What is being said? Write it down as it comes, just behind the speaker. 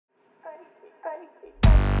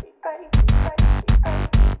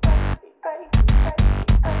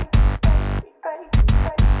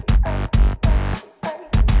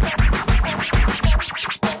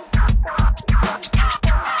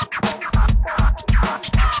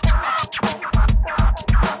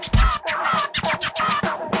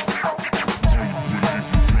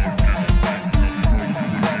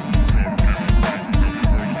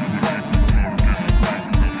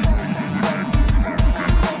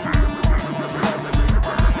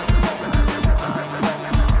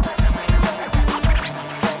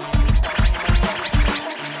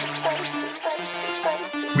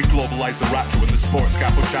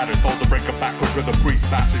shattered. Fall the break up backwards where the priest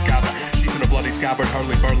masses gather. Sheep in a bloody scabbard,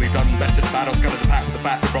 hurly burly done. Bested battle, scattered the pack with the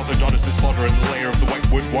fat that brought their daughters to slaughter. In the lair of the white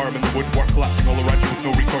wood worm and the woodwork collapsing all around you with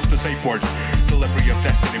no recourse to safe words. Delivery of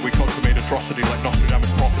destiny, we consummate atrocity like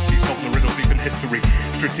Nostradamus' prophecy, solving the riddle deep in history.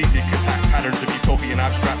 Strategic attack patterns of utopian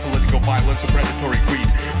abstract political violence and predatory greed.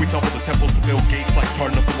 We topple the temples to build gates like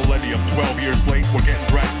turn of the millennium. 12 years late, we're getting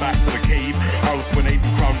dragged back to the cave. Harlequinade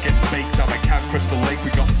and Krowne getting baked out by Camp Crystal Lake.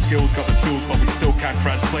 We got the skills, got the tools, but we still can't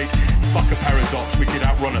translate. Fuck a paradox, we could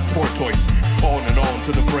outrun a tortoise. On and on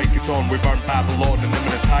to the break of dawn, we burn Babylon and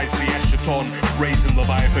immanentize the eschaton. Raising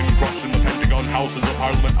Leviathan, crushing the Pentagon, houses of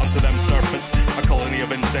Parliament unto them serpents. A colony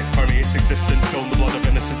of insects permeates existence, filling the blood of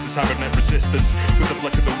innocence and cybernet resistance. With the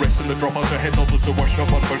flick of the wrist and the drop out of head, altars to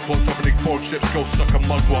worship on bird cloaked up in board ships, go suck a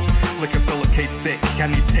mugwump. Lick a Philip dick,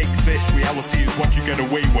 can you take this? Reality is what you get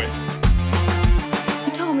away with.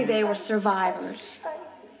 You told me they were survivors.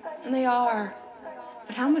 And they are.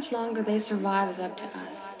 But how much longer they survive is up to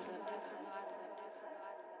us.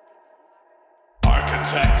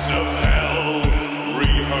 Architects of hell,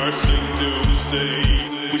 rehearsing doomsday.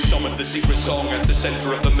 We summoned the secret song at the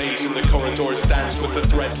center of the maze, and the corridors dance with the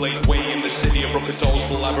thread laid way in the city of broken dolls.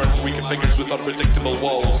 The labyrinth reconfigures with unpredictable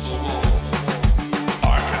walls.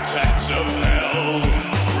 Architects of hell,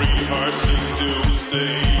 rehearsing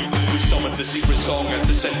doomsday. We summoned the secret song at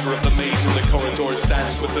the center of the maze, and the corridors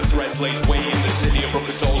dance with the thread laid way in the city of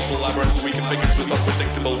broken dolls. The labyrinth reconfigures with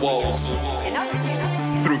unpredictable walls.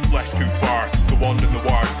 Through flesh too far, the wand and the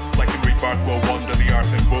ward, like in rebirth will wander the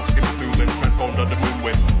earth, and wolfskin through limbs transformed under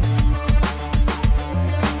moonwind.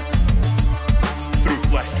 Through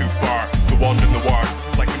flesh too far, the wand and the ward,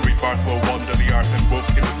 like in rebirth will wander the earth, and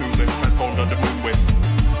wolfskin through limbs transformed under moonwind.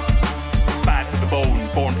 Bad to the bone,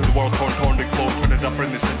 born to the world, torn and clone, turn it up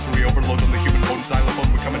in the sensory overload on the human bone.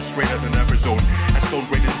 Xylophone, we're coming straight out of the never zone. As stone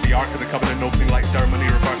raiders of the Ark of the Covenant, opening light ceremony,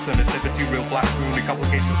 reverse the nativity, real blasphemy, only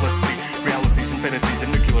complicate simplicity. Realities, infinities, and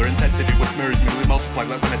nuclear intensity with mirrors merely multiplied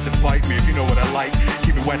like when it's implied me. If you know what I like,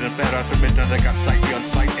 keep me wet and fed after midnight. I got sight beyond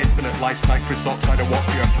sight, infinite life, nitrous oxide. I walk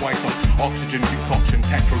the earth twice on oxygen concoction,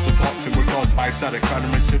 tetrodotoxin. We're God's biostatic,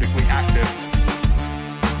 pharmaceutically active.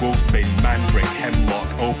 Wolfsbane, mandrake, hemlock,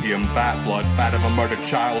 opium, bat blood, fat of a murdered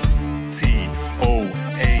child.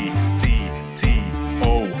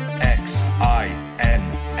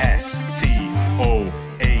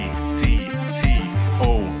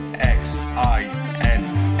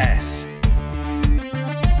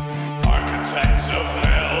 Architects of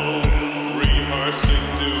hell, rehearsing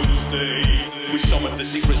doomsday. We summoned the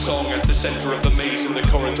secret song at the center of the maze, and the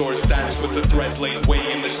corridors dance with the thread laid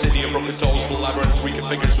way in the city of broken dolls. The labyrinth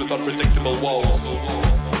reconfigures with unpredictable walls.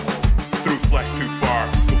 Through flesh too far,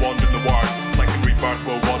 the wand and the ward, like in rebirth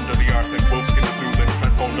will wander the earth, and wolfskin through limbs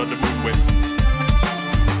transformed under moonwind.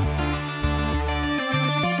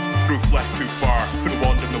 Through flesh too far, through the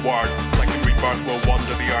wand and the ward, like in rebirth will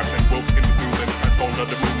wander the earth, and wolfskin through limbs transformed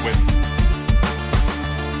under moonwind.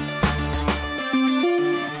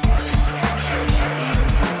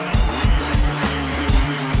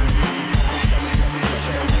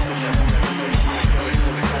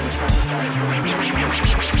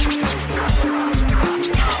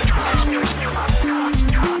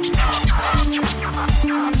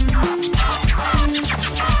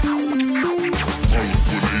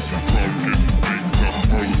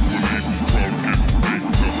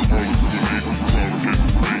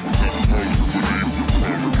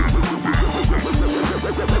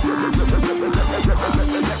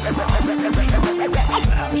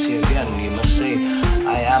 Perhaps here again you must say,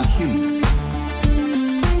 I am human.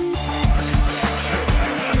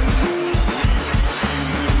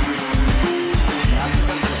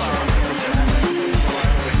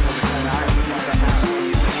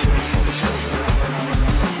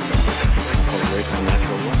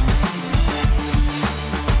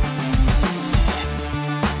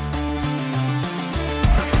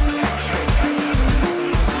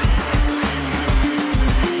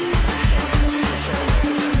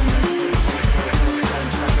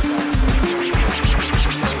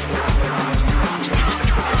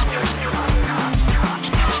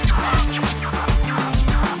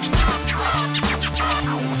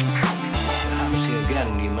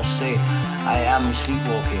 I am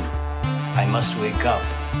sleepwalking. I must wake up.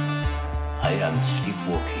 I am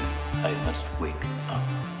sleepwalking. I must wake up.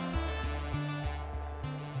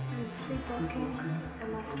 I'm sleepwalking. I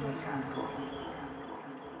must wake up.